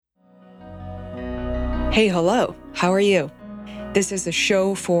Hey, hello, how are you? This is a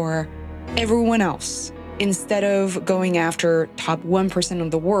show for everyone else. Instead of going after top 1%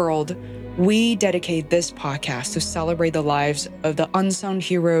 of the world, we dedicate this podcast to celebrate the lives of the unsung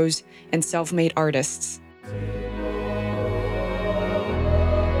heroes and self-made artists.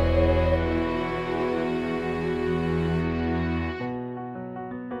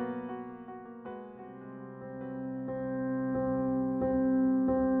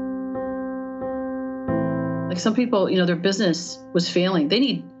 Like some people, their business was failing. They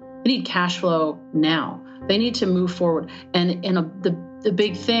need cash flow now. They need to move forward. And the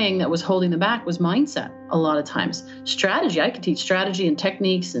big thing that was holding them back was mindset. A lot of times, strategy. I could teach strategy and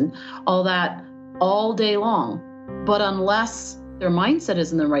techniques and all that all day long, but unless their mindset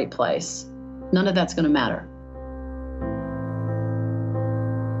is in the right place, none of that's going to matter.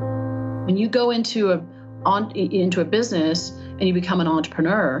 When you go into a business and you become an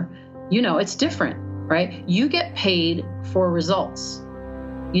entrepreneur, it's different. Right? You get paid for results.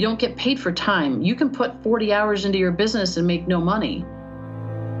 You don't get paid for time. You can put 40 hours into your business and make no money.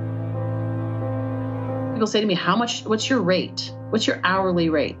 People say to me, what's your rate? What's your hourly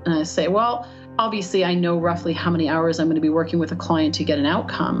rate? And I say, well, obviously I know roughly how many hours I'm going to be working with a client to get an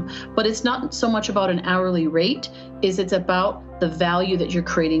outcome, but it's not so much about an hourly rate, it's about the value that you're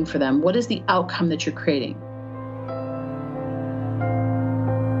creating for them. What is the outcome that you're creating?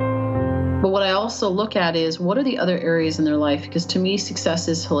 But what I also look at is what are the other areas in their life? Because to me, success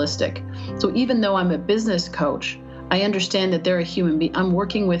is holistic. So even though I'm a business coach, I understand that they're a human being. I'm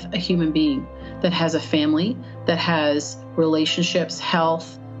working with a human being that has a family, that has relationships,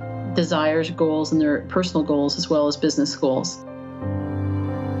 health, desires, goals, and their personal goals, as well as business goals.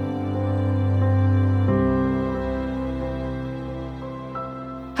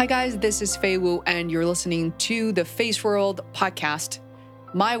 Hi guys, this is Fei Wu, and you're listening to the Feisworld podcast.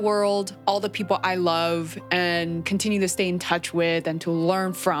 My world, all the people I love and continue to stay in touch with and to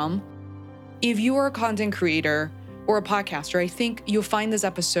learn from. If you are a content creator or a podcaster, I think you'll find this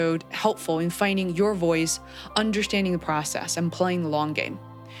episode helpful in finding your voice, understanding the process, and playing the long game.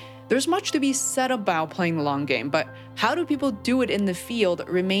 There's much to be said about playing the long game, but how do people do it in the field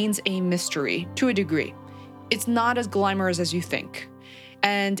remains a mystery to a degree. It's not as glamorous as you think.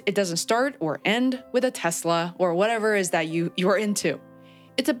 And it doesn't start or end with a Tesla or whatever it is that you're into.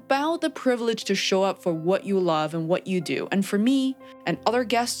 It's about the privilege to show up for what you love and what you do. And for me and other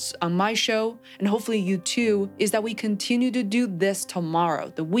guests on my show, and hopefully you too, is that we continue to do this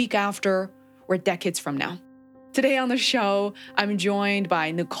tomorrow, the week after, or decades from now. Today on the show, I'm joined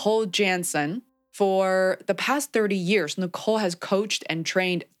by Nicole Jansen. For the past 30 years, Nicole has coached and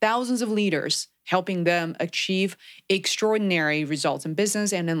trained thousands of leaders, helping them achieve extraordinary results in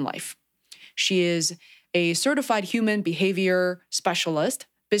business and in life. She is a certified human behavior specialist,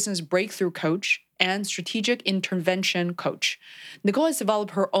 business breakthrough coach, and strategic intervention coach. Nicole has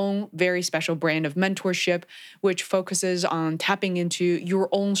developed her own very special brand of mentorship, which focuses on tapping into your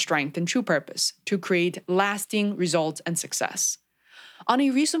own strength and true purpose to create lasting results and success. On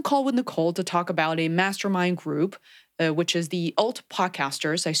a recent call with Nicole to talk about a mastermind group, which is the Alt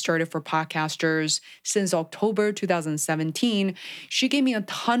Podcasters. I started for podcasters since October 2017. She gave me a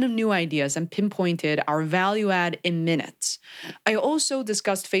ton of new ideas and pinpointed our value add in minutes. I also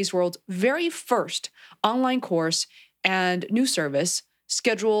discussed Feisworld's very first online course and new service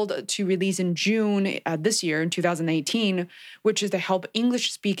scheduled to release in June this year in 2018, which is to help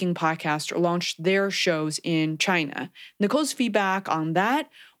English-speaking podcasters launch their shows in China. Nicole's feedback on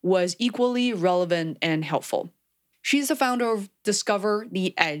that was equally relevant and helpful. She's the founder of Discover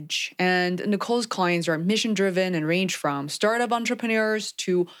the Edge, and Nicole's clients are mission-driven and range from startup entrepreneurs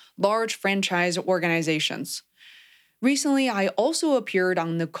to large franchise organizations. Recently, I also appeared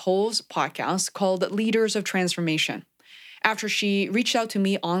on Nicole's podcast called Leaders of Transformation, after she reached out to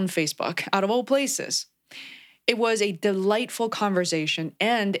me on Facebook, out of all places. It was a delightful conversation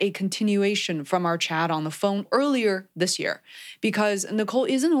and a continuation from our chat on the phone earlier this year, because Nicole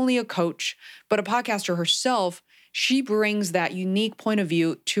isn't only a coach, but a podcaster herself. She brings that unique point of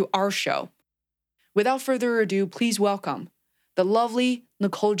view to our show. Without further ado, please welcome the lovely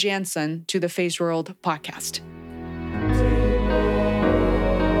Nicole Jansen to the Feisworld podcast.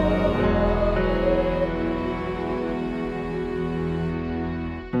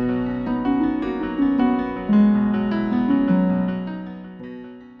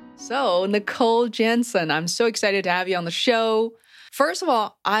 So, Nicole Jansen, I'm so excited to have you on the show. First of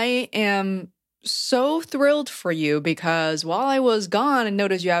all, I am so thrilled for you because while I was gone, I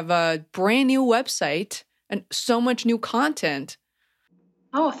noticed you have a brand new website and so much new content.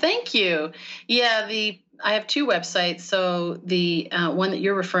 Oh, thank you. Yeah, I have two websites. So the one that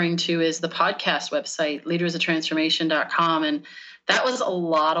you're referring to is the podcast website, leadersoftransformation.com. And that was a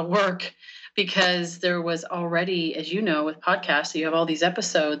lot of work because there was already, as you know, with podcasts, you have all these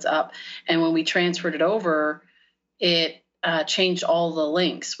episodes up. And when we transferred it over, it changed all the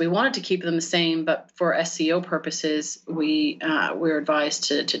links. We wanted to keep them the same, but for SEO purposes, we were advised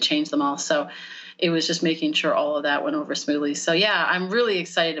to change them all. So it was just making sure all of that went over smoothly. So yeah, I'm really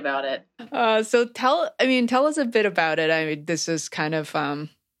excited about it. So tell us a bit about it. I mean, this is kind of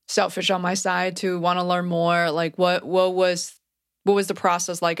selfish on my side to want to learn more. Like, what was the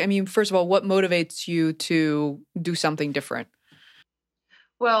process like? I mean, first of all, what motivates you to do something different?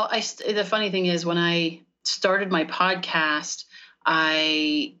 Well, the funny thing is, when I started my podcast,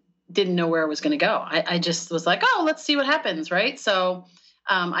 I didn't know where I was going to go. I just was like, oh, let's see what happens, right? So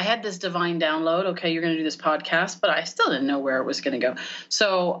I had this divine download. Okay, you're going to do this podcast, but I still didn't know where it was going to go.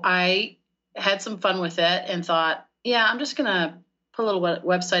 So I had some fun with it and thought, yeah, I'm just going to put a little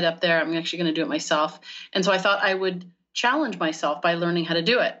website up there. I'm actually going to do it myself. And so I thought I would challenge myself by learning how to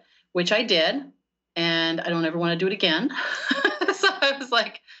do it, which I did. And I don't ever want to do it again. So I was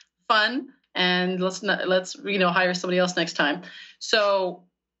like, fun. And let's hire somebody else next time. So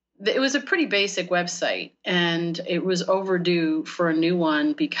it was a pretty basic website, and it was overdue for a new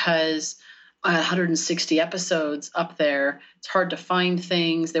one because 160 episodes up there. It's hard to find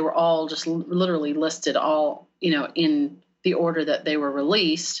things. They were all just literally listed all, in the order that they were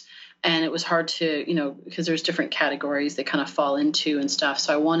released. And it was hard to, because there's different categories they kind of fall into and stuff.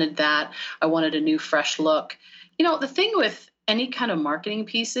 So I wanted that. I wanted a new, fresh look. The thing with any kind of marketing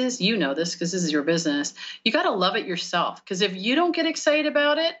pieces, this because this is your business, you got to love it yourself. Because if you don't get excited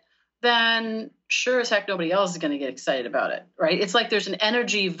about it, then sure as heck nobody else is going to get excited about it, right? It's like there's an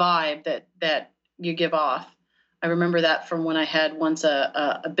energy vibe that you give off. I remember that from when I had once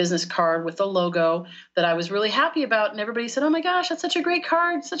a business card with a logo that I was really happy about, and everybody said, "Oh my gosh, that's such a great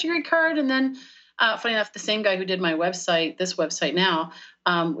card, such a great card." And then, funny enough, the same guy who did my website, this website now,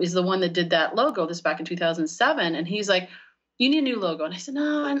 is the one that did that logo. This back in 2007, and he's like, "You need a new logo," and I said,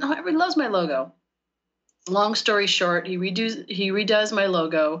 "No, everybody loves my logo." Long story short, he redoes my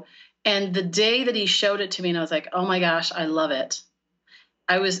logo. And the day that he showed it to me, and I was like, oh my gosh, I love it.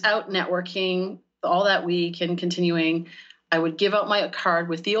 I was out networking all that week and continuing. I would give out my card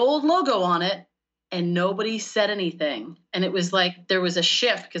with the old logo on it, and nobody said anything. And it was like there was a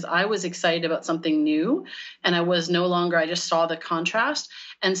shift because I was excited about something new, and I was no longer, I just saw the contrast.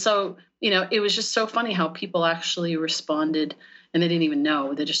 And so, it was just so funny how people actually responded, and they didn't even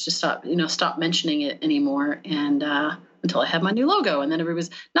know. They just stopped mentioning it anymore. And until I had my new logo. And then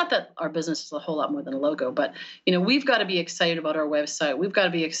everybody's, not that our business is a whole lot more than a logo, but, we've got to be excited about our website. We've got to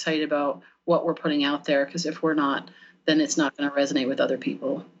be excited about what we're putting out there, because if we're not, then it's not going to resonate with other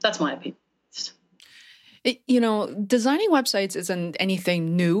people. That's my opinion. Designing websites isn't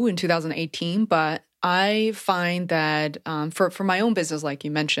anything new in 2018, but I find that for my own business, like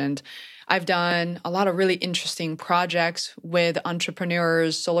you mentioned, I've done a lot of really interesting projects with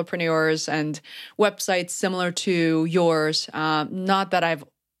entrepreneurs, solopreneurs, and websites similar to yours. Not that I've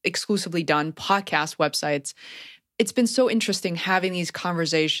exclusively done podcast websites. It's been so interesting having these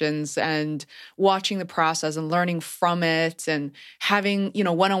conversations and watching the process and learning from it and having,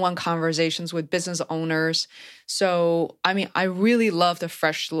 one-on-one conversations with business owners. So, I really love the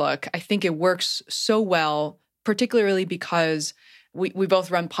fresh look. I think it works so well, particularly because we both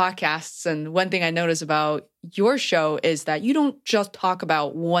run podcasts. And one thing I notice about your show is that you don't just talk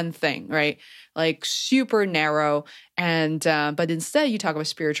about one thing, right? Like super narrow. And, but instead you talk about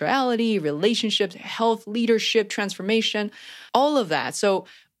spirituality, relationships, health, leadership, transformation, all of that. So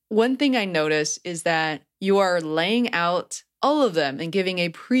one thing I notice is that you are laying out all of them and giving a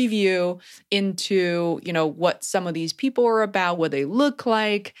preview into, what some of these people are about, what they look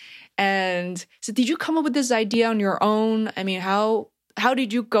like. And so did you come up with this idea on your own? How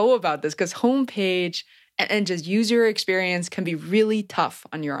did you go about this? Because homepage and just user experience can be really tough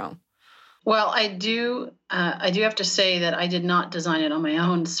on your own. Well, I do have to say that I did not design it on my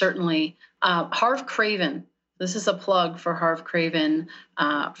own. Certainly, Harv Craven. This is a plug for Harv Craven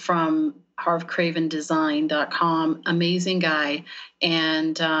from harvcravendesign.com. Amazing guy,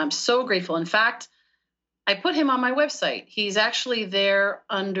 and I'm so grateful. In fact, I put him on my website. He's actually there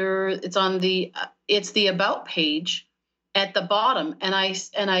it's the About page at the bottom, and I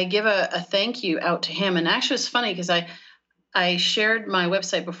give a thank you out to him. And actually, it's funny because I shared my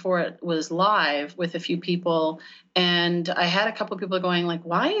website before it was live with a few people, and I had a couple of people going like,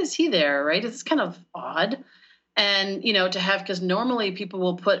 "Why is he there?" Right? It's kind of odd, and to have, because normally people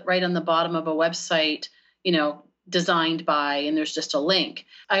will put right on the bottom of a website, designed by, and there's just a link.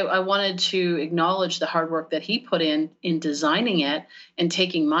 I wanted to acknowledge the hard work that he put in designing it and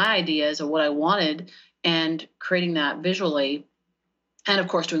taking my ideas of what I wanted and creating that visually. And of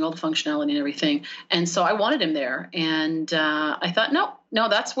course, doing all the functionality and everything. And so I wanted him there. And I thought, no,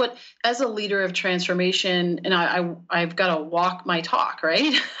 that's what, as a leader of transformation, and I've got to walk my talk,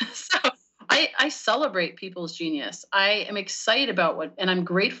 right? So I celebrate people's genius. I am excited about and I'm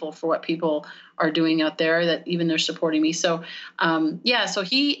grateful for what people are doing out there, that even they're supporting me. So, so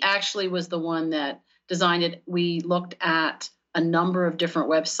he actually was the one that designed it. We looked at a number of different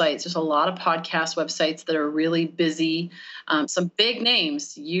websites. There's a lot of podcast websites that are really busy. Some big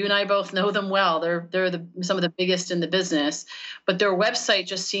names. You and I both know them well. They're some of the biggest in the business, but their website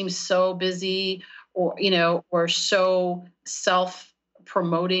just seems so busy, or so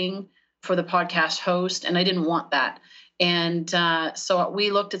self-promoting for the podcast host, and I didn't want that. And so we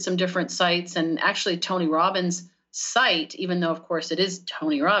looked at some different sites, and actually Tony Robbins' site, even though of course it is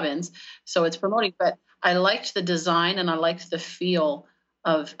Tony Robbins, so it's promoting, but I liked the design and I liked the feel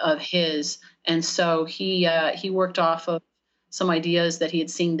of his. And so he worked off of some ideas that he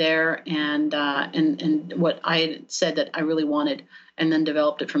had seen there and what I had said that I really wanted, and then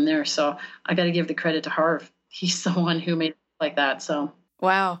developed it from there. So I got to give the credit to Harv. He's the one who made it like that. So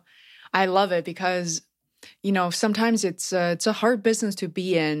wow, I love it because sometimes it's a hard business to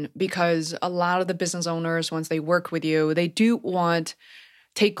be in, because a lot of the business owners, once they work with you, they do want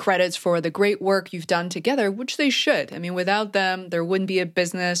take credits for the great work you've done together, which they should. I mean, without them, there wouldn't be a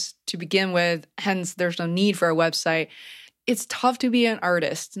business to begin with. Hence, there's no need for a website. It's tough to be an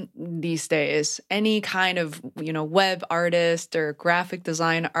artist these days. Any kind of, web artist or graphic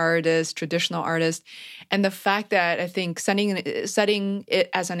design artist, traditional artist. And the fact that I think setting it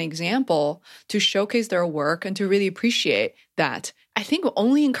as an example to showcase their work and to really appreciate that, I think will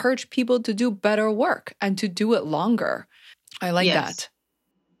only encourage people to do better work and to do it longer. I like that.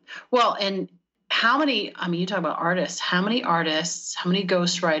 Well, and you talk about artists, how many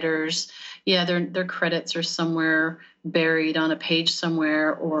ghostwriters, their credits are somewhere buried on a page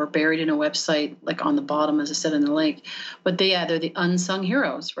somewhere or buried in a website, like on the bottom, as I said in the link. But they're the unsung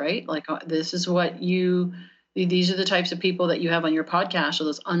heroes, right? Like this is these are the types of people that you have on your podcast, or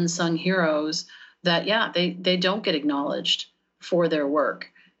those unsung heroes that, they don't get acknowledged for their work.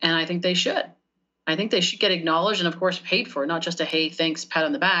 And I think they should. I think they should get acknowledged and, of course, paid for, not just a, hey, thanks, pat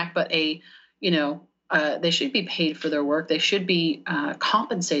on the back, but they should be paid for their work. They should be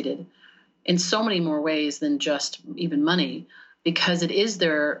compensated in so many more ways than just even money, because it is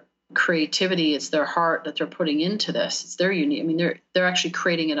their creativity, it's their heart that they're putting into this. It's their unique. I mean, they're actually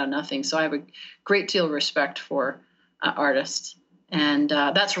creating it on nothing. So I have a great deal of respect for artists, and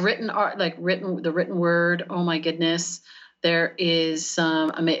that's written art, the written word. Oh my goodness. There's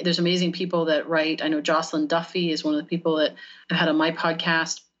amazing people that write. I know Jocelyn Duffy is one of the people that I've had on my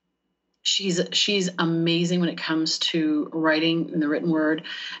podcast. She's amazing when it comes to writing in the written word.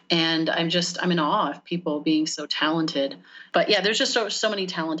 And I'm in awe of people being so talented. But there's just so many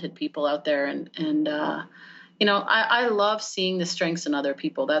talented people out there. And I love seeing the strengths in other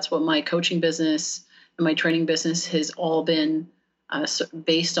people. That's what my coaching business and my training business has all been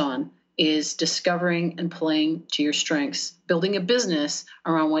based on, is discovering and playing to your strengths, building a business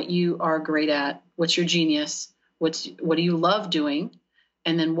around what you are great at, what's your genius, what do you love doing,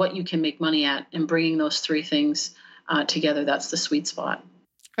 and then what you can make money at, and bringing those three things together. That's the sweet spot.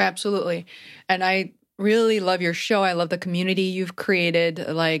 Absolutely. And I really love your show. I love the community you've created.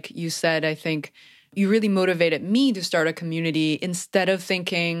 Like you said, I think you really motivated me to start a community instead of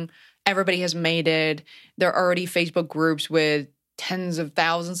thinking everybody has made it. There are already Facebook groups with tens of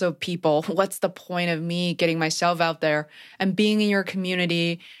thousands of people. What's the point of me getting myself out there? And being in your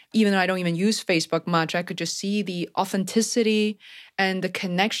community, even though I don't even use Facebook much, I could just see the authenticity and the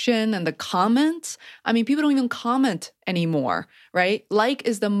connection and the comments. I mean, people don't even comment anymore, right? Like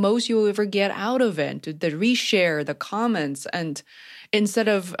is the most you'll ever get out of it. The reshare, the comments. And and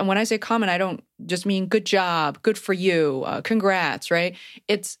when I say comment, I don't just mean good job, good for you, congrats, right?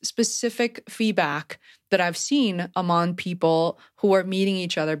 It's specific feedback that I've seen among people who are meeting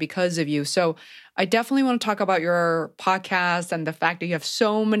each other because of you. So I definitely want to talk about your podcast and the fact that you have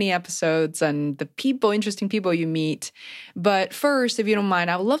so many episodes and the interesting people you meet. But first, if you don't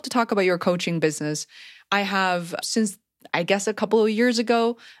mind, I would love to talk about your coaching business. I have, since I guess a couple of years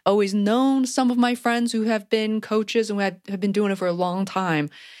ago, always known some of my friends who have been coaches and have been doing it for a long time.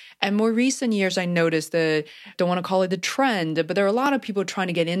 And more recent years, I noticed that, don't want to call it the trend, but there are a lot of people trying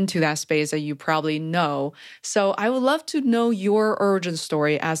to get into that space that you probably know. So I would love to know your origin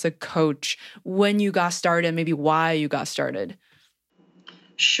story as a coach, when you got started, maybe why you got started.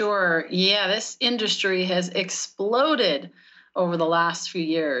 Sure. Yeah, this industry has exploded over the last few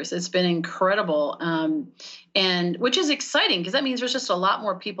years. It's been incredible. And which is exciting because that means there's just a lot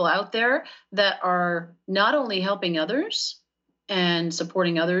more people out there that are not only helping others and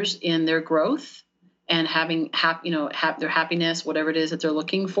supporting others in their growth and having their happiness, whatever it is that they're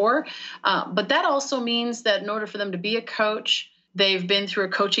looking for. But that also means that in order for them to be a coach, they've been through a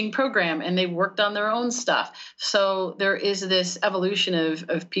coaching program and they've worked on their own stuff. So there is this evolution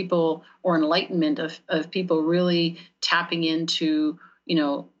of people, or enlightenment of people really tapping into,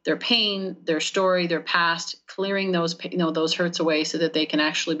 their pain, their story, their past, clearing those hurts away so that they can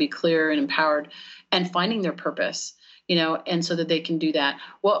actually be clear and empowered and finding their purpose, and so that they can do that.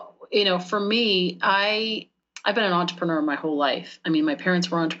 Well, for me, I've been an entrepreneur my whole life. I mean, my parents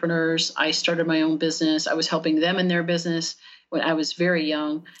were entrepreneurs. I started my own business. I was helping them in their business when I was very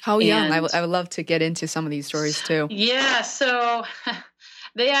young. How young? I would love to get into some of these stories too. Yeah. So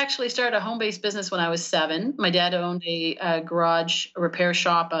they actually started a home-based business when I was 7. My dad owned a garage repair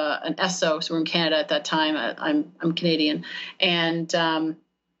shop, an Esso. So we're in Canada at that time. I'm Canadian, and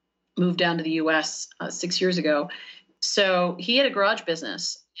moved down to the U.S. 6 years ago. So he had a garage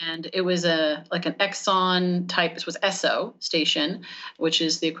business. And it was like an Exxon type. This was Esso station, which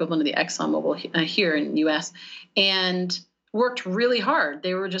is the equivalent of the ExxonMobil here in the U.S. And worked really hard.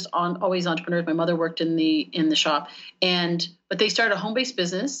 They were just always entrepreneurs. My mother worked in the shop, but they started a home-based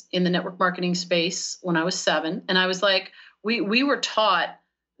business in the network marketing space when I was 7. And I was like, we were taught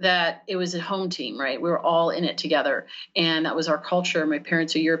that it was a home team, right? We were all in it together. And that was our culture. My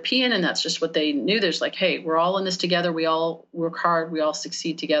parents are European, and that's just what they knew. There's like, hey, we're all in this together. We all work hard. We all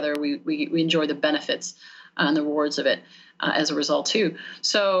succeed together. We enjoy the benefits and the rewards of it as a result too.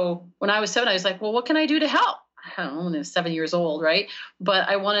 So when I was 7, I was like, well, what can I do to help? I don't know, when I was 7 years old, right? But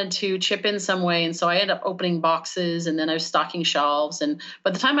I wanted to chip in some way. And so I ended up opening boxes, and then I was stocking shelves. And by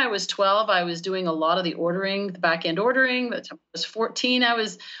the time I was 12, I was doing a lot of the ordering, the back end ordering. By the time I was 14, I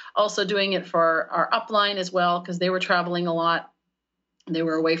was also doing it for our upline as well, because they were traveling a lot. They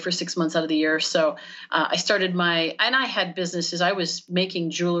were away for 6 months out of the year. So I started and I had businesses. I was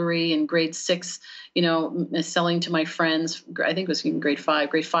making jewelry in grade 6, selling to my friends. I think it was in grade 5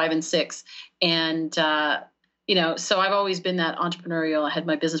 and 6. And, so I've always been that entrepreneurial. I had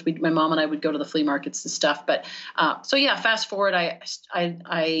my business. My mom and I would go to the flea markets and stuff. But fast forward,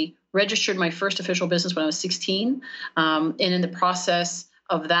 I registered my first official business when I was 16. And in the process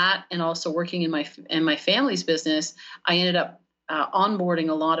of that, and also working in my family's business, I ended up onboarding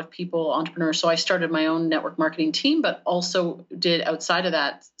a lot of people, entrepreneurs. So I started my own network marketing team, but also did outside of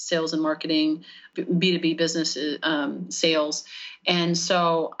that sales and marketing, B2B business sales. And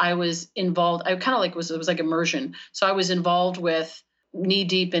so I was involved. I kind of it was like immersion. So I was involved with knee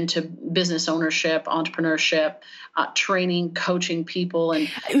deep into business ownership, entrepreneurship, training, coaching people. And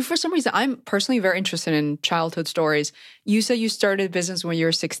for some reason, I'm personally very interested in childhood stories. You said you started a business when you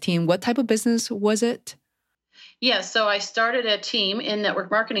were 16. What type of business was it? Yeah, so I started a team in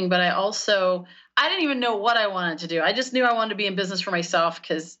network marketing, but I didn't even know what I wanted to do. I just knew I wanted to be in business for myself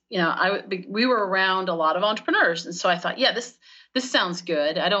because, we were around a lot of entrepreneurs. And so I thought, yeah, this sounds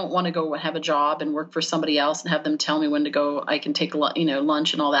good. I don't want to go have a job and work for somebody else and have them tell me when to go. I can take,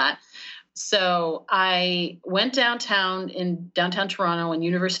 lunch and all that. So I went in downtown Toronto on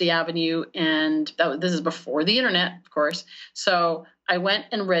University Avenue, and this is before the internet, of course. So I went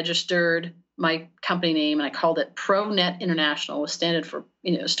and registered my company name, and I called it ProNet International, was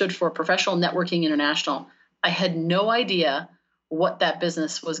stood for Professional Networking International. I had no idea what that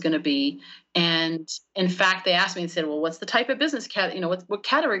business was going to be. And in fact, they asked me and said, well, what's the type of business what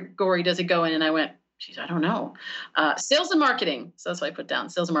category does it go in? And I went, geez, I don't know. Sales and marketing. So that's what I put down,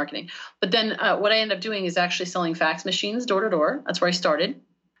 sales and marketing. But then what I ended up doing is actually selling fax machines door to door. That's where I started.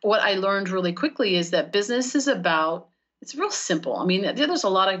 What I learned really quickly is that business is it's real simple. I mean, there's a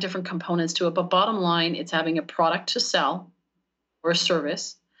lot of different components to it, but bottom line, it's having a product to sell or a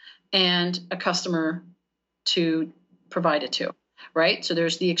service and a customer to provide it to, right? So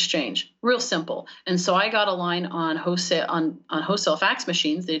there's the exchange, real simple. And so I got a line on wholesale fax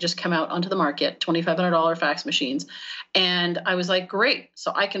machines. They just come out onto the market, $2,500 fax machines. And I was like, great.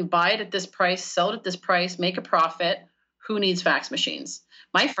 So I can buy it at this price, sell it at this price, make a profit. Who needs fax machines?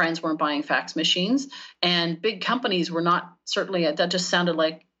 My friends weren't buying fax machines, and big companies were not. Certainly, that just sounded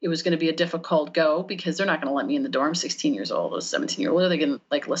like it was going to be a difficult go because they're not going to let me in the door. I'm 16 years old, or 17-year-old. Are they going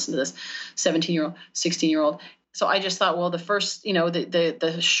to listen to this 17-year-old, 16-year-old? So I just thought, well, the first,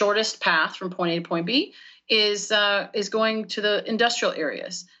 the shortest path from point A to point B is going to the industrial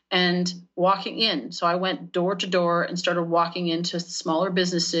areas and walking in. So I went door to door and started walking into smaller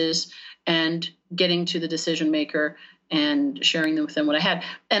businesses and getting to the decision maker and sharing them with them what I had.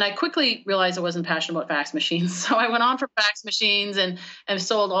 And I quickly realized I wasn't passionate about fax machines. So I went on for fax machines and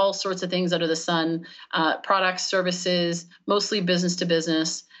sold all sorts of things under the sun, products, services, mostly business to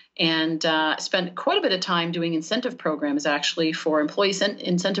business, and spent quite a bit of time doing incentive programs actually for employee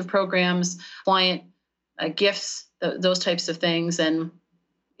incentive programs, client gifts, those types of things. And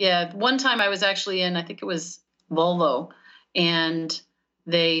yeah, one time I was actually in, I think it was Volvo, and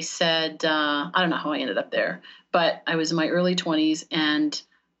they said, I don't know how I ended up there, but I was in my early 20s and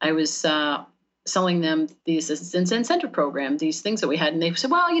I was selling them these incentive program, these things that we had. And they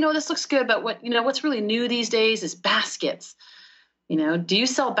said, well, this looks good, but what's really new these days is baskets. Do you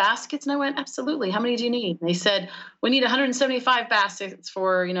sell baskets? And I went, absolutely. How many do you need? And they said, we need 175 baskets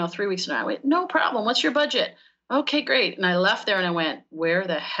for, 3 weeks from now. I went, no problem. What's your budget? Okay, great. And I left there and I went, where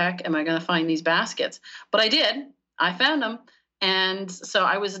the heck am I going to find these baskets? But I did. I found them. And so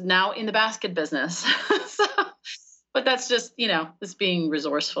I was now in the basket business. But that's just, just being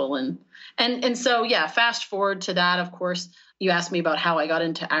resourceful. And so, yeah, fast forward to that, of course, you asked me about how I got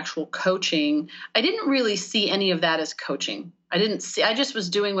into actual coaching. I didn't really see any of that as coaching. I just was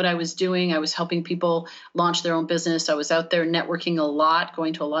doing what I was doing. I was helping people launch their own business. I was out there networking a lot,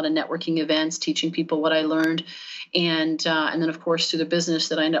 going to a lot of networking events, teaching people what I learned. And then, of course, through the business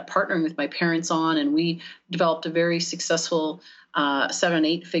that I ended up partnering with my parents on, and we developed a very successful 7 and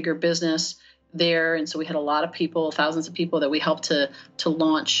 8 figure business there. And so we had a lot of people, thousands of people that we helped to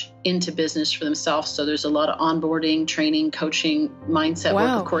launch into business for themselves. So there's a lot of onboarding, training, coaching, mindset work,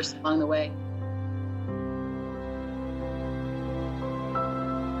 of course, along the way.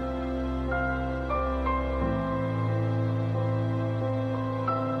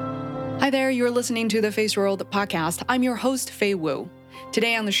 Hi there, you're listening to the Face World podcast. I'm your host, Fei Wu.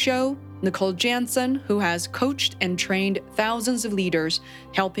 Today on the show, Nicole Jansen, who has coached and trained thousands of leaders,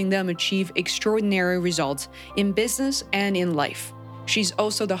 helping them achieve extraordinary results in business and in life. She's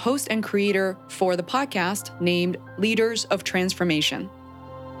also the host and creator for the podcast named Leaders of Transformation.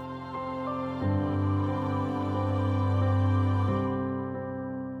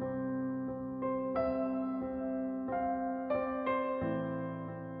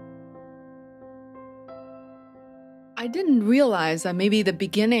 I didn't realize that maybe the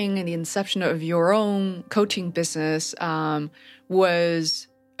beginning and the inception of your own coaching business was,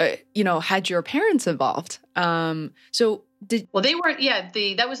 had your parents involved. Well, they weren't. Yeah,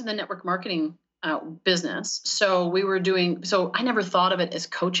 that was in the network marketing business. So I never thought of it as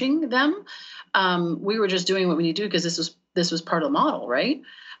coaching them. We were just doing what we need to do because this was part of the model, right?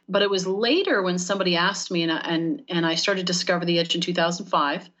 But it was later when somebody asked me, and I started Discover the Edge in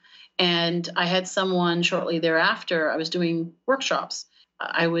 2005. And I had someone shortly thereafter, I was doing workshops.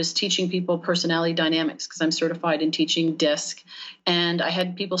 I was teaching people personality dynamics because I'm certified in teaching DISC. And I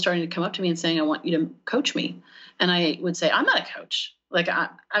had people starting to come up to me and saying, I want you to coach me. And I would say, I'm not a coach.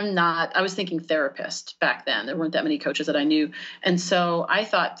 I'm not. I was thinking therapist back then. There weren't that many coaches that I knew. And so I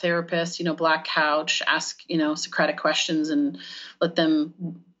thought therapist, black couch, ask, Socratic questions and let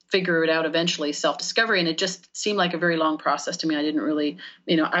them figure it out eventually, self-discovery. And it just seemed like a very long process to me. I didn't really,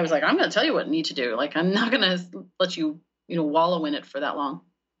 I was like, I'm going to tell you what you need to do. I'm not going to let you, wallow in it for that long.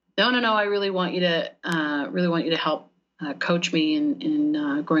 No. I really want you to help coach me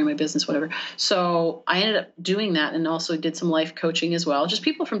in growing my business, whatever. So I ended up doing that and also did some life coaching as well. Just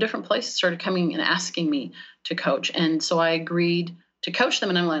people from different places started coming and asking me to coach. And so I agreed to coach them.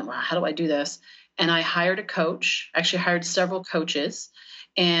 And I'm like, wow, how do I do this? And I hired a coach, actually hired several coaches,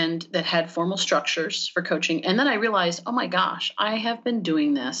 and that had formal structures for coaching. And then I realized, oh my gosh, I have been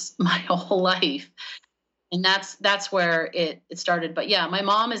doing this my whole life. And that's where it started. But yeah, my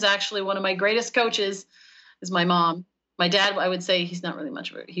mom is actually one of my greatest coaches, is my mom. My dad, I would say he's not really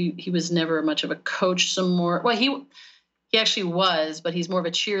much of he was never much of a coach. He actually was, but he's more of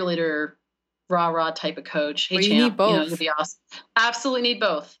a cheerleader, rah type of coach. Hey, well, champ, you need both. You'll be awesome. Absolutely need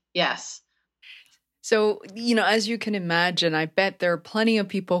both. Yes. So, as you can imagine, I bet there are plenty of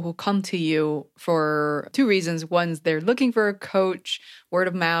people who come to you for two reasons. One, they're looking for a coach, word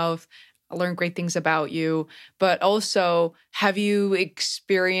of mouth, learn great things about you. But also, have you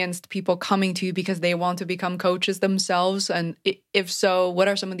experienced people coming to you because they want to become coaches themselves? And if so, what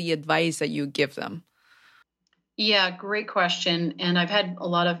are some of the advice that you give them? Yeah, great question. And I've had a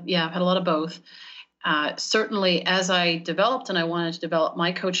lot of both. Certainly, as I developed and I wanted to develop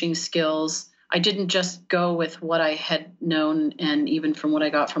my coaching skills, I didn't just go with what I had known and even from what I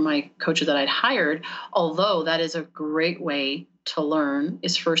got from my coaches that I'd hired, although that is a great way to learn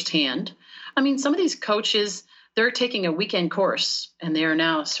is firsthand. I mean, some of these coaches, they're taking a weekend course and they are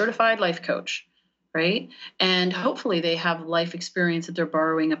now a certified life coach. right? And hopefully they have life experience that they're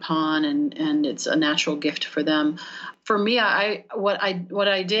borrowing upon, and it's a natural gift for them. For me, what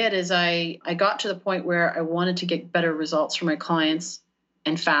I did is I got to the point where I wanted to get better results for my clients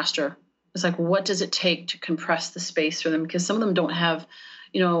and faster. It's like, what does it take to compress the space for them? Because some of them don't have,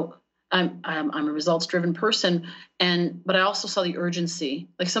 I'm a results driven person, but I also saw the urgency.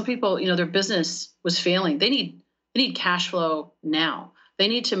 Like some people, their business was failing. They need cash flow now. They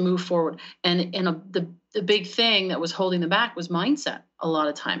need to move forward. And the big thing that was holding them back was mindset. A lot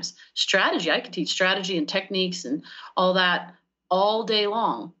of times, strategy. I could teach strategy and techniques and all that all day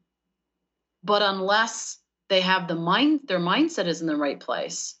long, but unless they have their mindset is in the right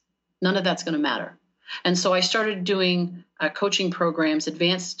place, none of that's going to matter. And so I started doing coaching programs,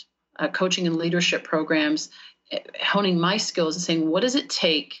 advanced coaching and leadership programs, honing my skills and saying, what does it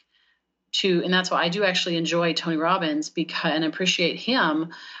take to, and that's why I do actually enjoy Tony Robbins and appreciate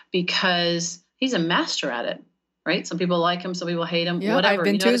him because he's a master at it, right? Some people like him, some people hate him, whatever. I've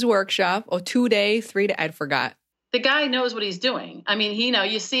been to his workshop, 2 days, 3 days, I forgot. The guy knows what he's doing. I mean,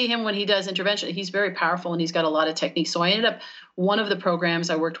 you see him when he does intervention. He's very powerful and he's got a lot of techniques. So I ended up, one of the programs,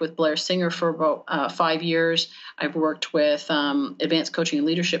 I worked with Blair Singer for about 5 years. I've worked with Advanced Coaching and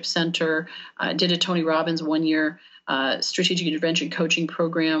Leadership Center. I did a Tony Robbins 1 year strategic intervention coaching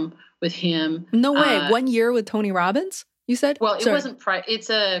program with him. No way. 1 year with Tony Robbins, you said? Well, it wasn't, it's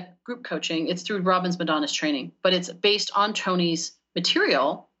a group coaching. It's through Robbins Madonna's training, but it's based on Tony's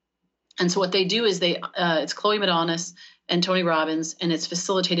material. And so what they do is it's Chloe Madonis and Tony Robbins, and it's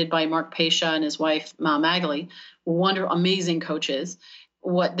facilitated by Mark Pasha and his wife, Magali, amazing coaches.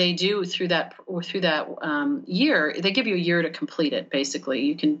 What they do through that year, they give you a year to complete it. Basically,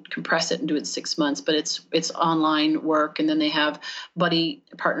 you can compress it and do it in 6 months, but it's online work, and then they have buddy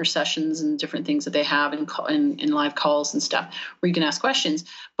partner sessions and different things that they have and live calls and stuff where you can ask questions.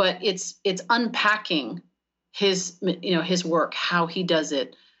 But it's unpacking his work, how he does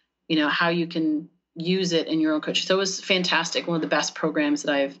it, how you can use it in your own coaching. So it was fantastic. One of the best programs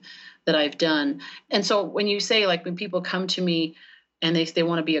that I've done. And so when you say, like, when people come to me and they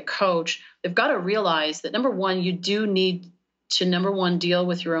want to be a coach, they've got to realize that, number one, you do need to, deal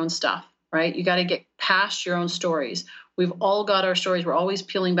with your own stuff, right? You got to get past your own stories. We've all got our stories. We're always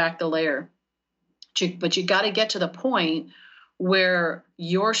peeling back the layer. But you got to get to the point where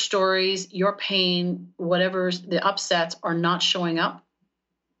your stories, your pain, whatever the upsets are not showing up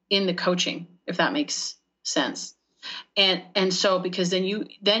in the coaching, if that makes sense. And so, because then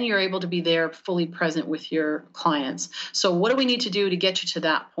you're able to be there fully present with your clients. So what do we need to do to get you to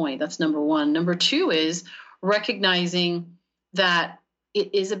that point? That's number one. Number two is recognizing that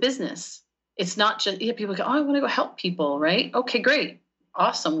it is a business. It's not just, people go, oh, I want to go help people, right? Okay, great.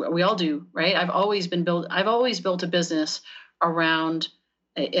 Awesome. We all do, right? I've always built a business around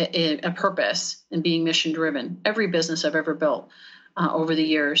a purpose and being mission driven. Every business I've ever built over the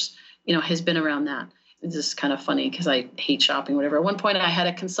years, has been around that. It's just kind of funny because I hate shopping, whatever. At one point I had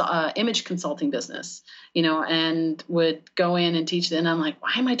a image consulting business, and would go in and teach. And I'm like,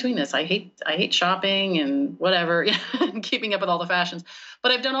 why am I doing this? I hate shopping and whatever, and keeping up with all the fashions.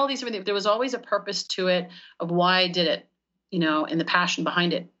 But I've done all these different things. There was always a purpose to it of why I did it, and the passion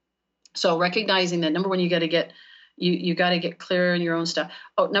behind it. So recognizing that, number one, you got to get clear in your own stuff.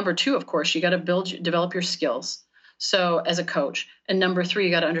 Oh, number two, of course, you got to develop your skills. So as a coach, and number three,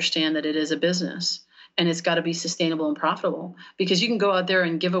 you got to understand that it is a business. And it's got to be sustainable and profitable, because you can go out there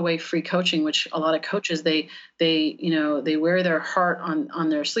and give away free coaching, which a lot of coaches, they wear their heart on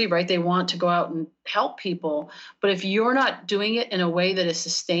their sleeve, right? They want to go out and help people. But if you're not doing it in a way that is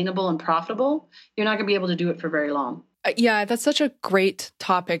sustainable and profitable, you're not going to be able to do it for very long. Yeah, that's such a great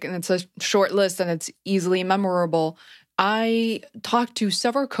topic, and it's a short list and it's easily memorable. I talked to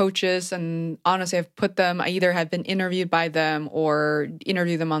several coaches, and honestly, I either have been interviewed by them or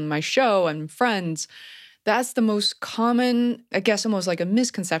interviewed them on my show and friends. That's the most common, I guess, almost like a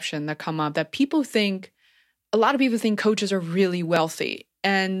misconception that come up, that a lot of people think coaches are really wealthy.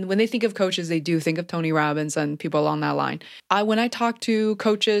 And when they think of coaches, they do think of Tony Robbins and people along that line. When I talk to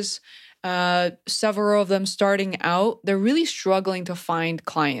coaches, several of them starting out, they're really struggling to find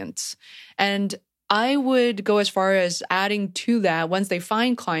clients. And I would go as far as adding to that, once they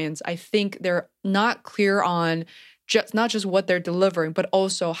find clients, I think they're not clear on not just what they're delivering, but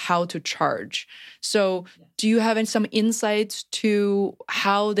also how to charge. So do you have some insights to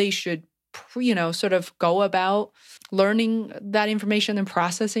how they should, sort of go about learning that information and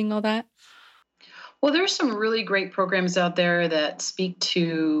processing all that? Well, there's some really great programs out there that speak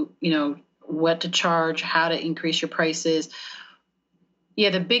to, what to charge, how to increase your prices. Yeah,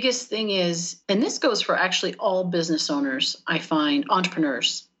 the biggest thing is, and this goes for actually all business owners, I find,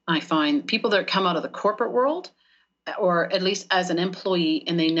 entrepreneurs. I find people that come out of the corporate world, or at least as an employee,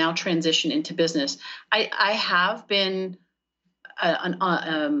 and they now transition into business. I have been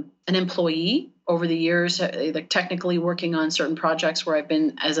an employee over the years, like technically working on certain projects where I've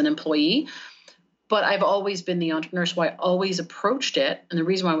been as an employee, but I've always been the entrepreneur. So I always approached it. And the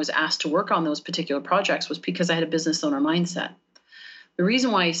reason why I was asked to work on those particular projects was because I had a business owner mindset. The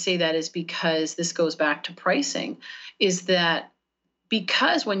reason why I say that is because this goes back to pricing, is that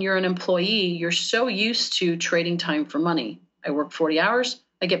because when you're an employee, you're so used to trading time for money. I work 40 hours,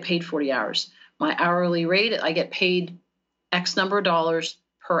 I get paid 40 hours. My hourly rate, I get paid X number of dollars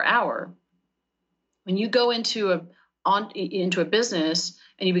per hour. When you go into a business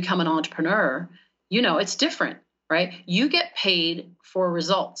and you become an entrepreneur, it's different, right? You get paid for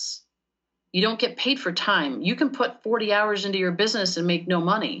results. You don't get paid for time. You can put 40 hours into your business and make no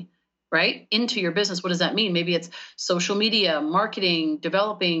money, right? Into your business. What does that mean? Maybe it's social media, marketing,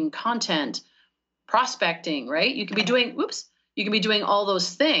 developing content, prospecting, right? You can be doing all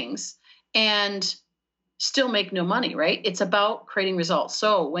those things and still make no money, right? It's about creating results.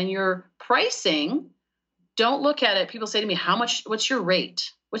 So when you're pricing, don't look at it. People say to me, what's your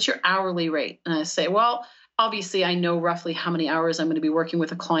rate? What's your hourly rate? And I say, well, obviously I know roughly how many hours I'm going to be working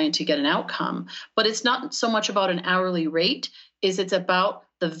with a client to get an outcome, but it's not so much about an hourly rate, it's about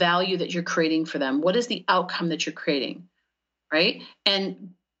the value that you're creating for them. What is the outcome that you're creating, right?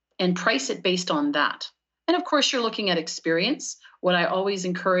 And price it based on that. And of course, you're looking at experience. What I always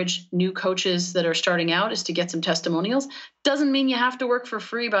encourage new coaches that are starting out is to get some testimonials. Doesn't mean you have to work for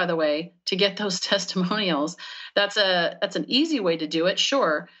free, by the way, to get those testimonials. That's an easy way to do it,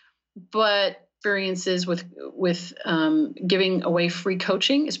 sure. But experiences with giving away free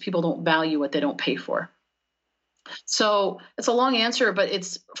coaching is people don't value what they don't pay for. So it's a long answer, but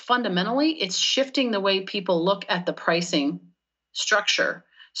it's shifting the way people look at the pricing structure,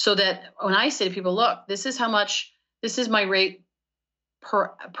 so that when I say to people, look, this is my rate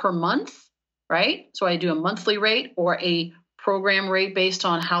per month, right? So I do a monthly rate or a program rate based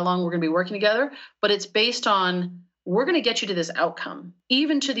on how long we're going to be working together, but it's based on, we're going to get you to this outcome,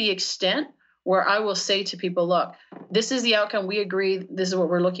 even to the extent where I will say to people, look, this is the outcome. We agree. This is what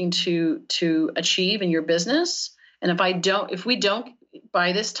we're looking to achieve in your business. And if we don't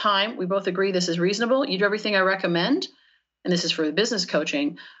by this time, we both agree this is reasonable. You do everything I recommend. And this is for the business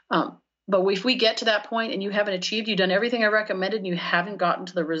coaching. But if we get to that point and you haven't achieved, you've done everything I recommended and you haven't gotten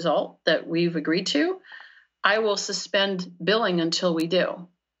to the result that we've agreed to, I will suspend billing until we do,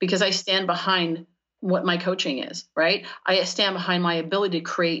 because I stand behind what my coaching is, right? I stand behind my ability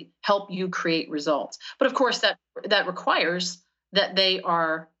to help you create results. But of course, that requires that they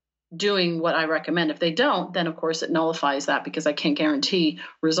are doing what I recommend. If they don't, then of course it nullifies that, because I can't guarantee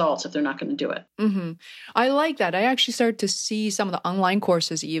results if they're not going to do it. Mm-hmm. I like that. I actually started to see some of the online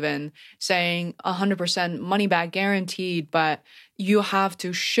courses even saying 100% money back guaranteed, but you have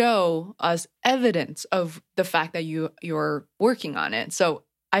to show us evidence of the fact that you're working on it. So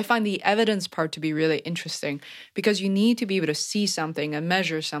I find the evidence part to be really interesting, because you need to be able to see something and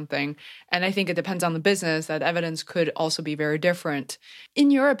measure something. And I think it depends on the business. That evidence could also be very different. In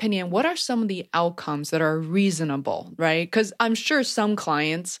your opinion, what are some of the outcomes that are reasonable, right? Because I'm sure some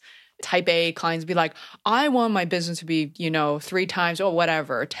clients, type A clients, be like, I want my business to be, 3 times or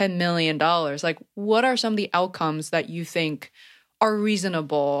whatever, $10 million. Like, what are some of the outcomes that you think are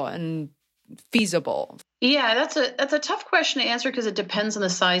reasonable and feasible? Yeah, that's a tough question to answer, because it depends on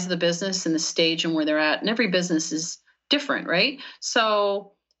the size of the business and the stage and where they're at. And every business is different, right?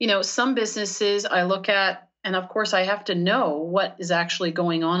 So, some businesses I look at, and of course I have to know what is actually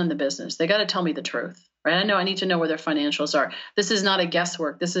going on in the business. They got to tell me the truth, right? I need to know where their financials are. This is not a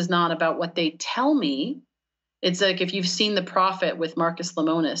guesswork. This is not about what they tell me. It's like, if you've seen The Profit with Marcus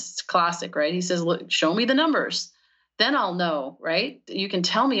Lemonis, it's classic, right? He says, look, show me the numbers. Then I'll know, right? You can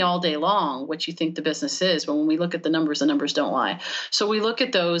tell me all day long what you think the business is, but when we look at the numbers don't lie. So we look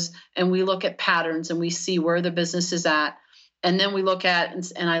at those and we look at patterns and we see where the business is at. And then we look at,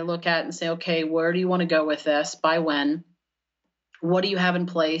 and I look at and say, okay, where do you want to go with this? By when? What do you have in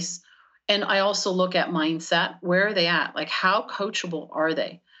place? And I also look at mindset. Where are they at? Like, how coachable are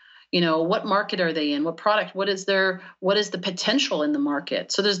they? What market are they in? What product? What is the potential in the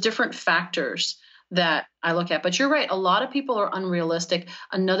market? So there's different factors that I look at. But you're right. A lot of people are unrealistic.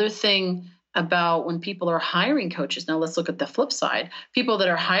 Another thing about when people are hiring coaches, now let's look at the flip side. People that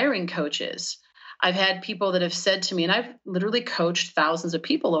are hiring coaches, I've had people that have said to me, and I've literally coached thousands of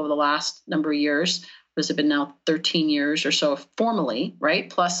people over the last number of years. This has been now 13 years or so formally, right?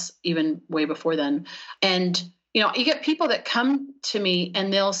 Plus even way before then. And, you get people that come to me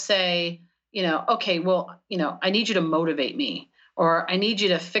and they'll say, okay, well, I need you to motivate me. or I need you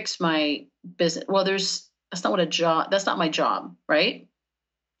to fix my business. Well, that's not what a job, that's not my job, right?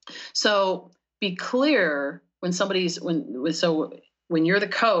 So be clear when when you're the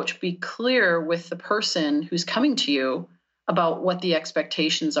coach, be clear with the person who's coming to you about what the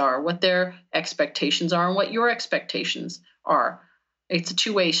expectations are, what their expectations are, and what your expectations are. It's a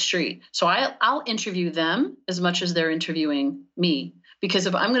two-way street. So I'll interview them as much as they're interviewing me, because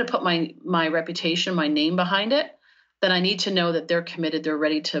if I'm going to put my reputation, my name behind it, then I need to know that they're committed, they're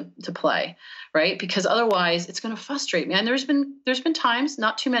ready to play, right? Because otherwise, it's going to frustrate me. And there's been times,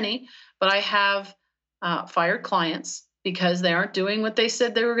 not too many, but I have fired clients because they aren't doing what they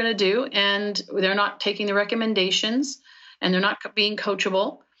said they were going to do, and they're not taking the recommendations, and they're not being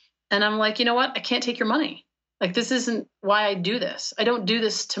coachable. And I'm like, you know what? I can't take your money. Like, this isn't why I do this. I don't do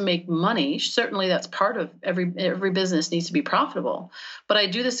this to make money. Certainly, that's part of every business needs to be profitable. But I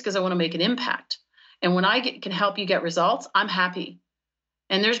do this because I want to make an impact. And when I can help you get results, I'm happy.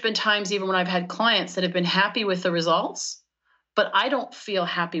 And there's been times even when I've had clients that have been happy with the results, but I don't feel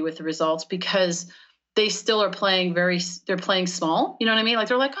happy with the results because they still are playing they're playing small. You know what I mean? Like,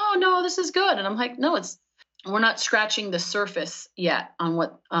 they're like, oh no, this is good. And I'm like, no, we're not scratching the surface yet on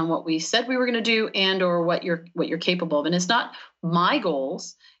what we said we were going to do and or what you're capable of. And it's not my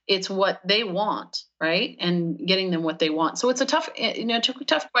goals, it's what they want, right? And getting them what they want. So it's a tough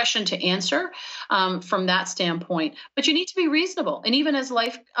question to answer from that standpoint. But you need to be reasonable. And even as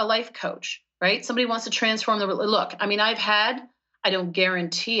a life coach, right? Somebody wants to transform look. I mean, I don't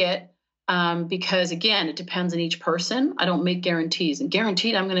guarantee it. Because again, it depends on each person. I don't make guarantees, and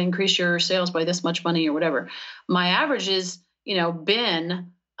guaranteed I'm going to increase your sales by this much money or whatever. My average is,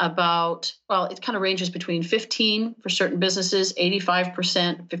 been about, well, it kind of ranges between 15 for certain businesses,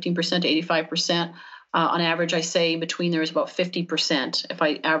 15% to 85%. On average, I say between there is about 50% if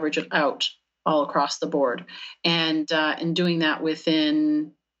I average it out all across the board, and doing that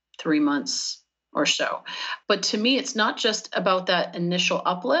within 3 months or so. But to me, it's not just about that initial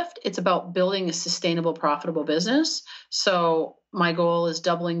uplift. It's about building a sustainable, profitable business. So my goal is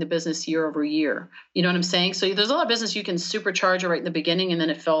doubling the business year over year. You know what I'm saying? So there's a lot of business you can supercharge it right in the beginning and then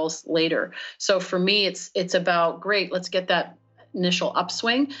it falls later. So for me, it's about, great, let's get that initial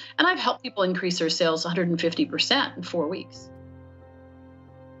upswing. And I've helped people increase their sales 150% in 4 weeks.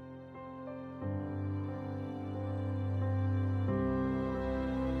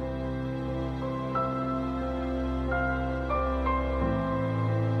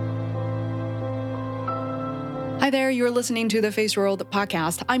 Hi there, you're listening to the Face World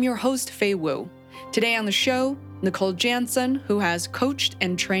podcast. I'm your host, Fei Wu. Today on the show, Nicole Jansen, who has coached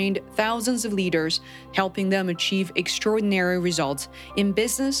and trained thousands of leaders, helping them achieve extraordinary results in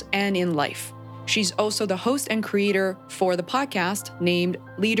business and in life. She's also the host and creator for the podcast named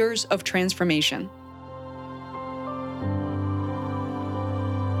Leaders of Transformation.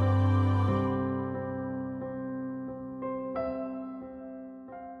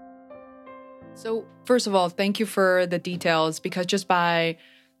 So first of all, thank you for the details, because just by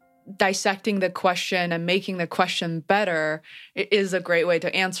dissecting the question and making the question better, it is a great way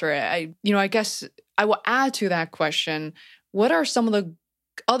to answer it. I guess I will add to that question, what are some of the,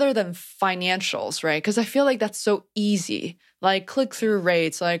 other than financials, right? Because I feel like that's so easy, like click-through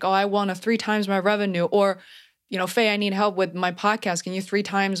rates, like, oh, I want to 3 times my revenue, or, Faye, I need help with my podcast. Can you 3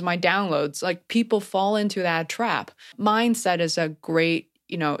 times my downloads? Like, people fall into that trap. Mindset is a great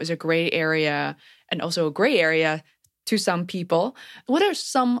area, and also a gray area to some people. What are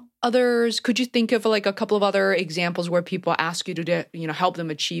some others? Could you think of like a couple of other examples where people ask you to, help them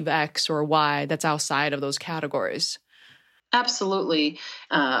achieve X or Y that's outside of those categories? Absolutely.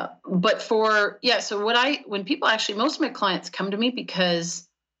 So when people actually, most of my clients come to me because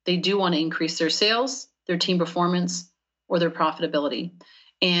they do want to increase their sales, their team performance, or their profitability.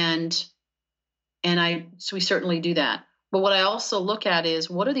 So we certainly do that. But what I also look at is,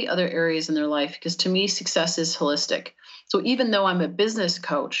 what are the other areas in their life? Because to me, success is holistic. So even though I'm a business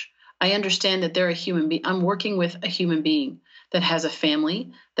coach, I understand that they're a human being. I'm working with a human being that has a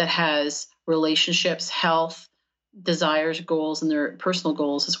family, that has relationships, health, desires, goals, and their personal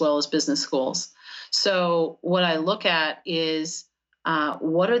goals, as well as business goals. So what I look at is,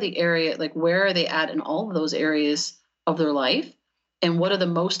 what are the area, like where are they at in all of those areas of their life? And what are the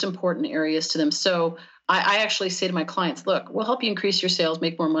most important areas to them? So I actually say to my clients, look, we'll help you increase your sales,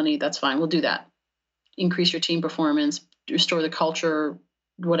 make more money. That's fine. We'll do that. Increase your team performance, restore the culture,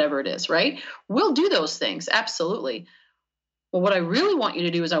 whatever it is, right? We'll do those things. Absolutely. Well, what I really want you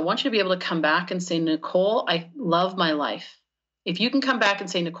to do is I want you to be able to come back and say, Nicole, I love my life. If you can come back and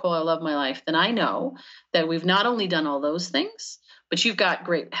say, Nicole, I love my life, then I know that we've not only done all those things, but you've got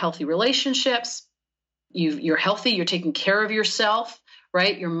great, healthy relationships. you're healthy, you're taking care of yourself,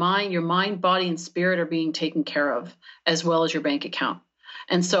 right? Your mind, body, and spirit are being taken care of, as well as your bank account.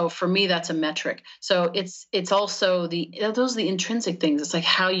 And so for me, that's a metric. So it's also those are the intrinsic things. It's like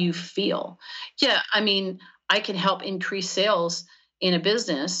how you feel. Yeah, I mean, I can help increase sales in a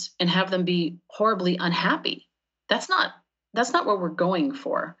business and have them be horribly unhappy. That's not what we're going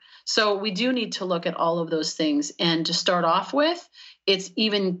for. So we do need to look at all of those things. And to start off with, it's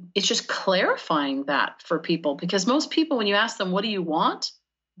just clarifying that for people, because most people, when you ask them, what do you want?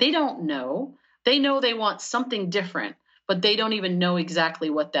 They don't know. They know they want something different, but they don't even know exactly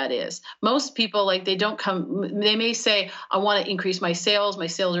what that is. Most people, they may say, I want to increase my sales. My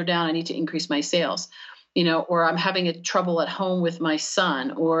sales are down. I need to increase my sales, or I'm having a trouble at home with my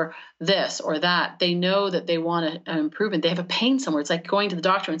son, or this or that. They know that they want an improvement. They have a pain somewhere. It's like going to the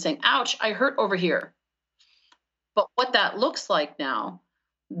doctor and saying, ouch, I hurt over here. But what that looks like now,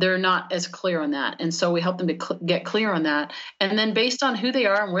 they're not as clear on that. And so we help them to get clear on that. And then based on who they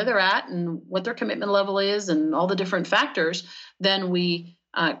are and where they're at and what their commitment level is and all the different factors, then we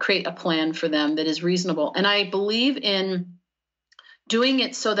create a plan for them that is reasonable. And I believe in doing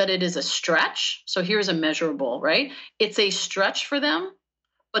it so that it is a stretch. So here's a measurable, right? It's a stretch for them,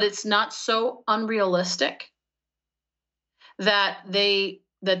 but it's not so unrealistic that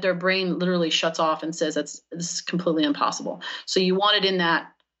their brain literally shuts off and says this is completely impossible. So you want it in that,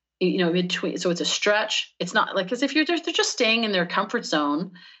 between. So it's a stretch. It's not like, because if they're just staying in their comfort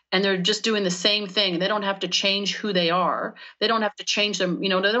zone and they're just doing the same thing, and they don't have to change who they are. They don't have to change them. They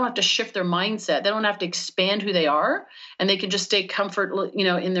don't have to shift their mindset. They don't have to expand who they are, and they can just stay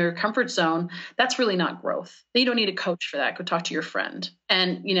in their comfort zone. That's really not growth. You don't need a coach for that. Go talk to your friend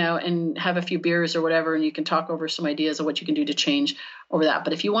and have a few beers or whatever, and you can talk over some ideas of what you can do to change over that.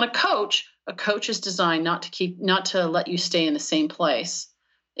 But if you want a coach is designed not to let you stay in the same place.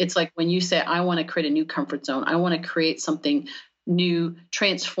 It's like when you say, I want to create a new comfort zone. I want to create something new,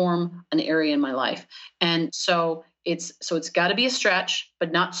 transform an area in my life. And so it's got to be a stretch,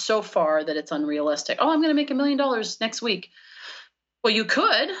 but not so far that it's unrealistic. Oh, I'm going to make $1 million next week. Well, you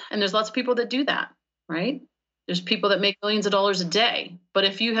could, and there's lots of people that do that, right? There's people that make millions of dollars a day. But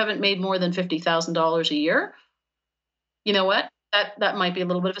if you haven't made more than $50,000 a year, you know what? That might be a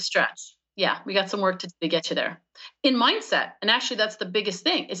little bit of a stretch. Yeah, we got some work to get you there. In mindset, and actually that's the biggest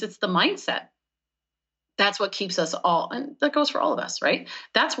thing, is it's the mindset. That's what keeps us all, and that goes for all of us, right?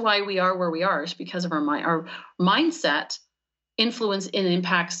 That's why we are where we are, is because of our mindset influence and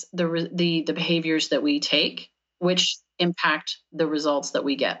impacts the behaviors that we take, which impact the results that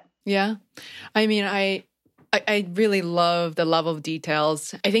we get. Yeah. I mean, I really love the level of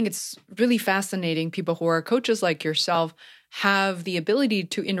details. I think it's really fascinating. People who are coaches like yourself have the ability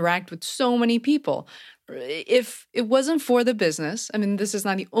to interact with so many people. If it wasn't for the business, I mean, this is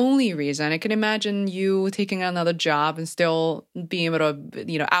not the only reason. I can imagine you taking another job and still being able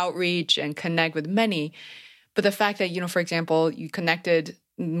to, outreach and connect with many. But the fact that, for example, you connected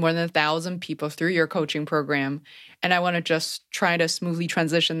more than 1,000 people through your coaching program. And I want to just try to smoothly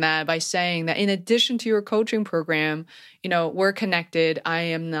transition that by saying that in addition to your coaching program, we're connected. I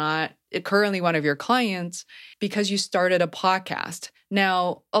am not currently one of your clients because you started a podcast.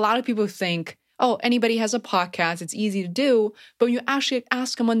 Now, a lot of people think, oh, anybody has a podcast, it's easy to do. But when you actually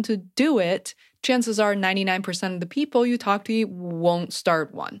ask someone to do it, chances are 99% of the people you talk to won't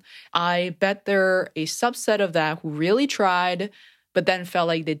start one. I bet there are a subset of that who really tried, but then felt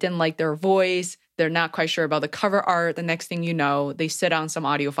like they didn't like their voice. They're not quite sure about the cover art. The next thing you know, they sit on some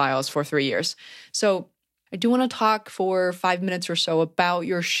audio files for 3 years. So I do want to talk for 5 minutes or so about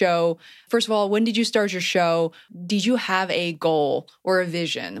your show. First of all, when did you start your show? Did you have a goal or a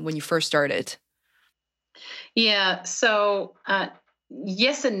vision when you first started? Yeah. So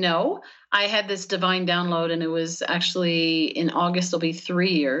yes and no. I had this divine download, and it was actually in August, it'll be 3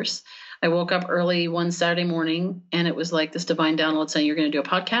 years. I woke up early one Saturday morning, and it was like this divine download saying, you're going to do a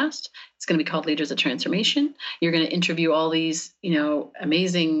podcast. It's going to be called Leaders of Transformation. You're going to interview all these,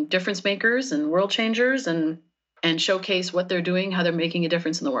 amazing difference makers and world changers and showcase what they're doing, how they're making a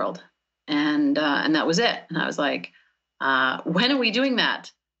difference in the world. And that was it. And I was like, when are we doing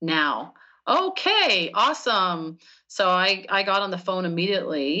that? Now. Okay, awesome. So I got on the phone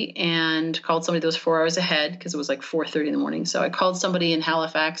immediately and called somebody that was 4 hours ahead, because it was like 4:30 in the morning. So I called somebody in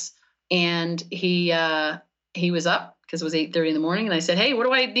Halifax, and he was up because it was 8:30 in the morning. And I said, hey, what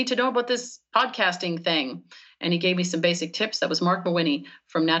do I need to know about this podcasting thing? And he gave me some basic tips. That was Mark Mawhinney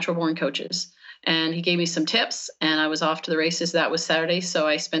from Natural Born Coaches. And he gave me some tips, and I was off to the races. That was Saturday. So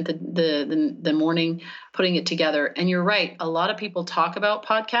I spent the morning putting it together. And you're right. A lot of people talk about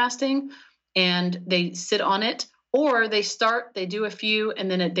podcasting and they sit on it, or they do a few and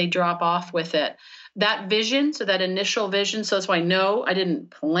then they drop off with it. that vision, so that initial vision, so that's why no, I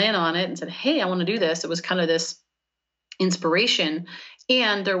didn't plan on it and said, hey, I want to do this. It was kind of this inspiration.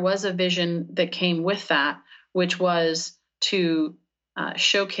 And there was a vision that came with that, which was to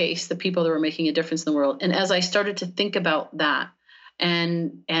showcase the people that were making a difference in the world. And as I started to think about that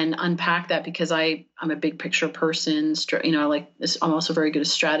and unpack that, because I'm a big picture person, I like this. I'm also very good at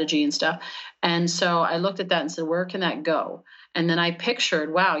strategy and stuff. And so I looked at that and said, where can that go? And then I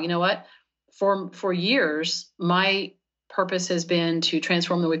pictured, wow, you know what? For years, my purpose has been to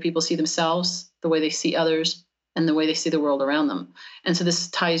transform the way people see themselves, the way they see others, and the way they see the world around them. And so this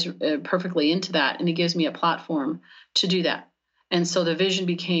ties perfectly into that, and it gives me a platform to do that. And so the vision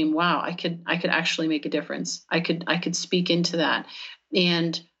became, wow, I could actually make a difference. I could speak into that.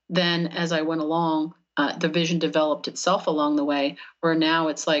 And then as I went along, the vision developed itself along the way, where now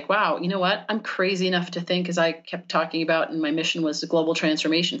it's like, wow, you know what? I'm crazy enough to think, as I kept talking about, and my mission was the global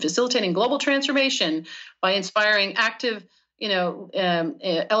transformation, facilitating global transformation by inspiring active,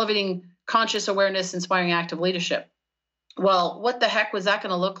 elevating conscious awareness, inspiring active leadership. Well, what the heck was that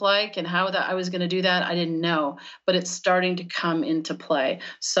going to look like, and how that I was going to do that, I didn't know, but it's starting to come into play.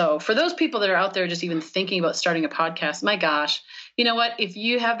 So for those people that are out there just even thinking about starting a podcast, my gosh, you know what? If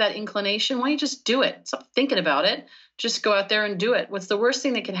you have that inclination, why don't you just do it? Stop thinking about it. Just go out there and do it. What's the worst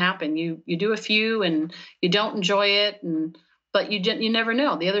thing that can happen? You do a few and you don't enjoy it, but you never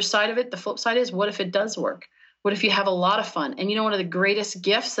know. The other side of it, the flip side is, what if it does work? What if you have a lot of fun? And one of the greatest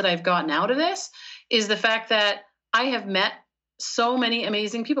gifts that I've gotten out of this is the fact that I have met so many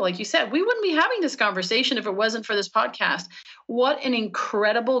amazing people. Like you said, we wouldn't be having this conversation if it wasn't for this podcast. What an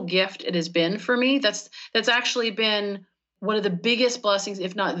incredible gift it has been for me. That's actually been one of the biggest blessings,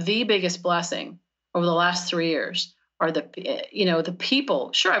 if not the biggest blessing, over the last 3 years. Are the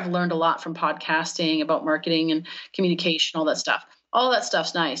people. Sure, I've learned a lot from podcasting about marketing and communication, all that stuff. All that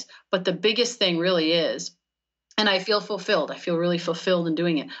stuff's nice. But the biggest thing really is, and I feel fulfilled. I feel really fulfilled in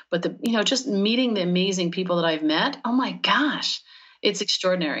doing it. But just meeting the amazing people that I've met, oh my gosh, it's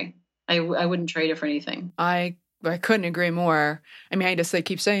extraordinary. I wouldn't trade it for anything. I couldn't agree more. I mean, I just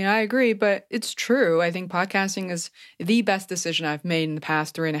keep saying I agree, but it's true. I think podcasting is the best decision I've made in the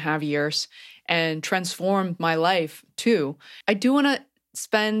past 3.5 years and transformed my life too. I do want to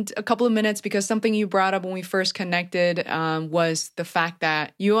spend a couple of minutes, because something you brought up when we first connected was the fact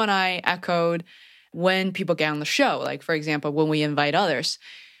that you and I echoed when people get on the show, like, for example, when we invite others.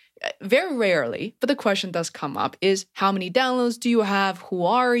 Very rarely, but the question does come up, is how many downloads do you have? Who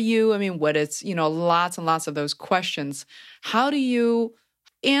are you? I mean, lots and lots of those questions. How do you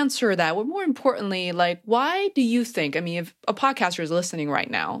answer that? Well, more importantly, why do you think, if a podcaster is listening right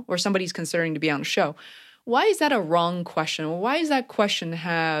now, or somebody's considering to be on the show, why is that a wrong question? Why does that question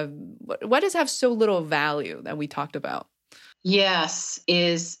why does it have so little value that we talked about? Yes,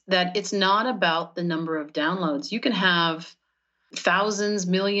 is that it's not about the number of downloads. You can have thousands,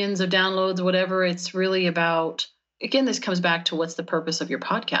 millions of downloads, whatever. It's really about, again, this comes back to, what's the purpose of your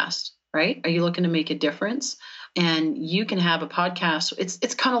podcast, right? Are you looking to make a difference? And you can have a podcast.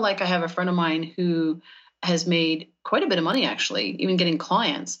 It's kind of like, I have a friend of mine who has made quite a bit of money, actually, even getting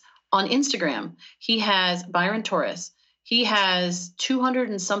clients on Instagram. He has Byron Torres. He has 200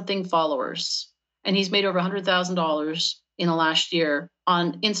 and something followers, and he's made over $100,000 in the last year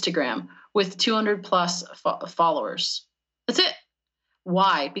on Instagram with 200 plus followers. That's it.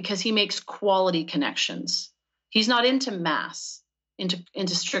 Why? Because he makes quality connections. He's not into mass,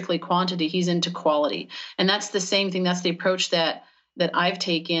 into strictly quantity. He's into quality. And that's the same thing. That's the approach that I've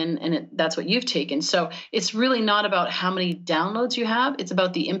taken, and that's what you've taken. So it's really not about how many downloads you have. It's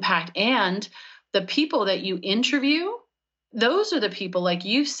about the impact, and the people that you interview. Those are the people, like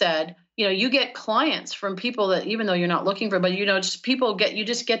you said, you get clients from people that, even though you're not looking for, but just people you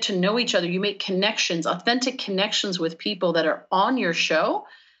just get to know each other. You make connections, authentic connections with people that are on your show.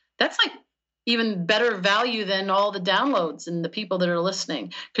 That's like even better value than all the downloads and the people that are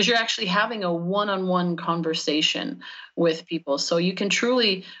listening, because you're actually having a one-on-one conversation with people. So you can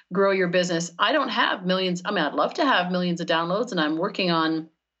truly grow your business. I don't have millions. I'd love to have millions of downloads, and I'm working on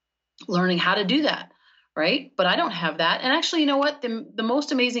learning how to do that. Right? But I don't have that. And actually, you know what? The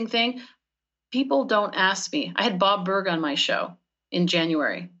most amazing thing, people don't ask me. I had Bob Burg on my show in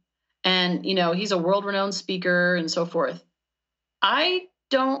January, and, he's a world-renowned speaker and so forth. I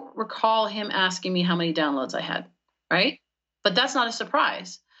don't recall him asking me how many downloads I had, right? But that's not a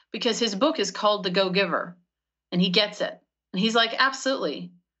surprise, because his book is called The Go-Giver, and he gets it. And he's like,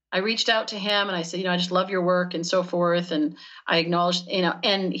 absolutely. I reached out to him and I said, I just love your work and so forth. And I acknowledged,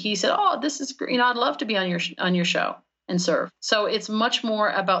 and he said, oh, this is great. I'd love to be on your show and serve. So it's much more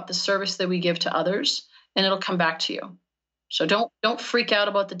about the service that we give to others, and it'll come back to you. So don't freak out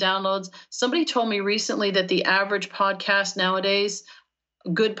about the downloads. Somebody told me recently that the average podcast nowadays, a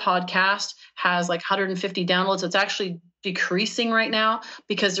good podcast, has like 150 downloads. It's actually decreasing right now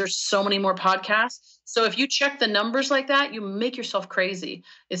because there's so many more podcasts. So if you check the numbers like that, you make yourself crazy.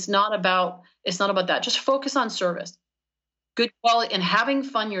 It's not about that. Just focus on service. Good quality and having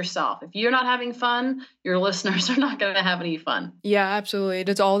fun yourself. If you're not having fun, your listeners are not going to have any fun. Yeah, absolutely.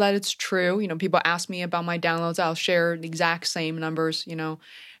 It's all that it's true. People ask me about my downloads. I'll share the exact same numbers.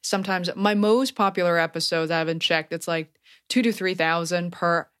 Sometimes my most popular episodes, I haven't checked, it's like 2,000 to 3,000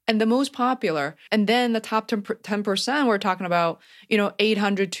 per, and the most popular. And then the top 10%, we're talking about,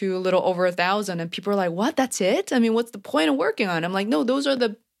 800 to a little over 1,000. And people are like, what? That's it? I mean, what's the point of working on it? I'm like, no, those are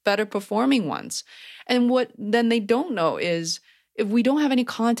the better performing ones. And what then they don't know is if we don't have any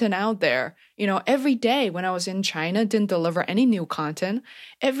content out there, every day when I was in China, didn't deliver any new content.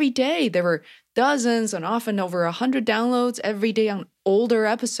 Every day there were dozens and often over 100 downloads every day on older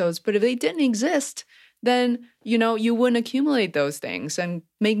episodes. But if they didn't exist, then, you wouldn't accumulate those things and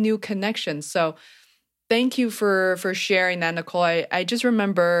make new connections. So thank you for sharing that, Nicole. I just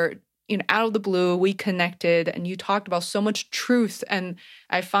remember, out of the blue, we connected and you talked about so much truth. And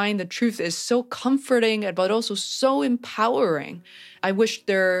I find the truth is so comforting, but also so empowering. I wish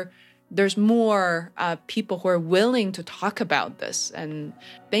there's more people who are willing to talk about this. And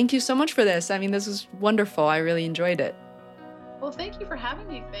thank you so much for this. I mean, this is wonderful. I really enjoyed it. Well, thank you for having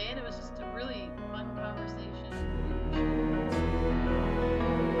me, Faye. And it was just a really fun conversation.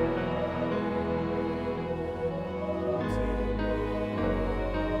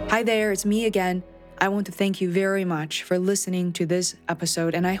 Hi there, it's me again. I want to thank you very much for listening to this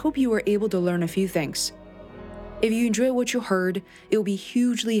episode, and I hope you were able to learn a few things. If you enjoyed what you heard, it would be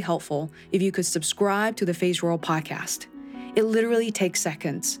hugely helpful if you could subscribe to the Face World podcast. It literally takes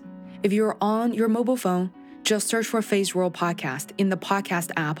seconds. If you're on your mobile phone, just search for Face World Podcast in the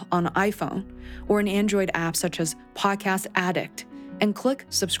podcast app on iPhone or an Android app such as Podcast Addict and click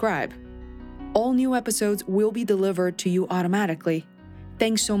subscribe. All new episodes will be delivered to you automatically.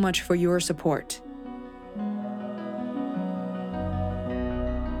 Thanks so much for your support.